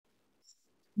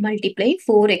multiply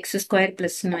 4x square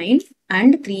plus 9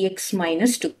 and 3x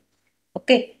minus 2.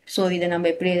 Okay, so இதை நம்ம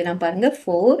எப்படி எழுதலாம் பாருங்க.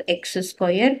 4x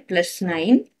square plus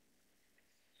 9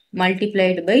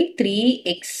 multiplied by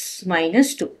 3x minus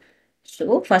 2. So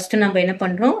first நம்ம என்ன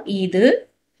பண்றோம், இது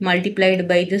multiplied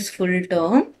by this full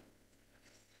term,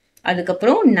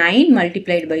 அதுக்கப்புறம் 9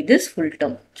 multiplied by this full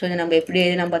term. So இதை நம்ம எப்படி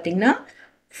எழுதலாம் பார்த்தீங்கன்னா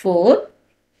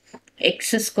 4x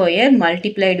square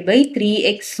multiplied by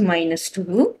 3x minus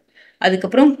 2,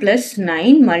 அதுக்கப்புறம் plus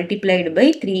 9 multiplied by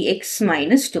 3x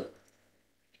minus 2.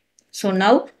 So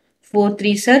now 4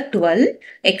 3s are 12,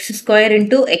 x square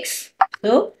into x.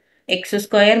 So x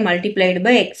square multiplied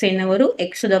by x என்ன வரும்,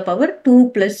 x to the power 2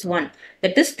 plus 1,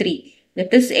 that is 3,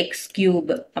 that is x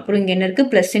cube. அப்புறம் இங்க என்ன இருக்கு,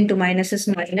 plus into minus is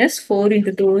minus, 4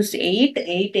 into 2 is 8,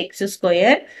 8x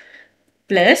square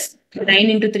plus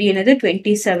 9 into 3 another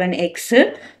 27x,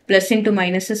 plus into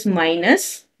minus is minus,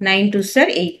 9 2s are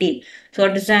 18. So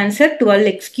what is the answer?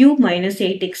 12x cube minus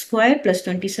 8x square plus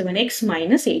 27x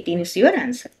minus 18 is your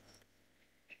answer.